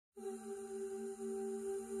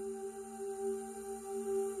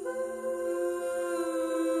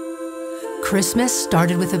Christmas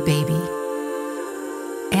started with a baby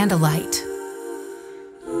and a light.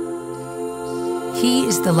 He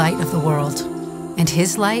is the light of the world, and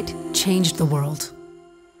his light changed the world.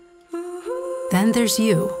 Then there's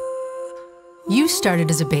you. You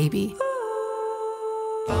started as a baby,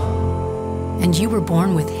 and you were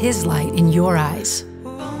born with his light in your eyes.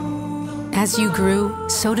 As you grew,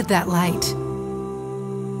 so did that light.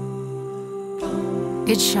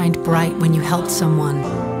 It shined bright when you helped someone,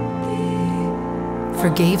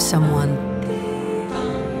 forgave someone,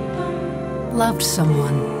 loved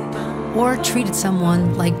someone, or treated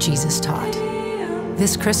someone like Jesus taught.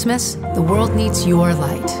 This Christmas, the world needs your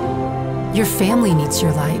light. Your family needs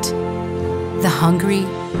your light. The hungry,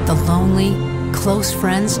 the lonely, close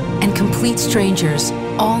friends, and complete strangers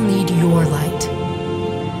all need your light.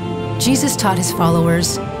 Jesus taught his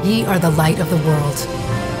followers, "Ye are the light of the world,"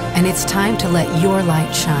 and it's time to let your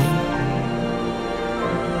light shine.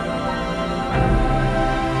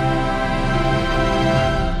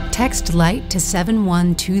 Text LIGHT to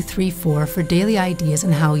 71234 for daily ideas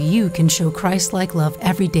on how you can show Christ-like love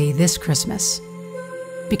every day this Christmas.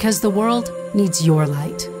 Because the world needs your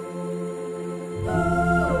light.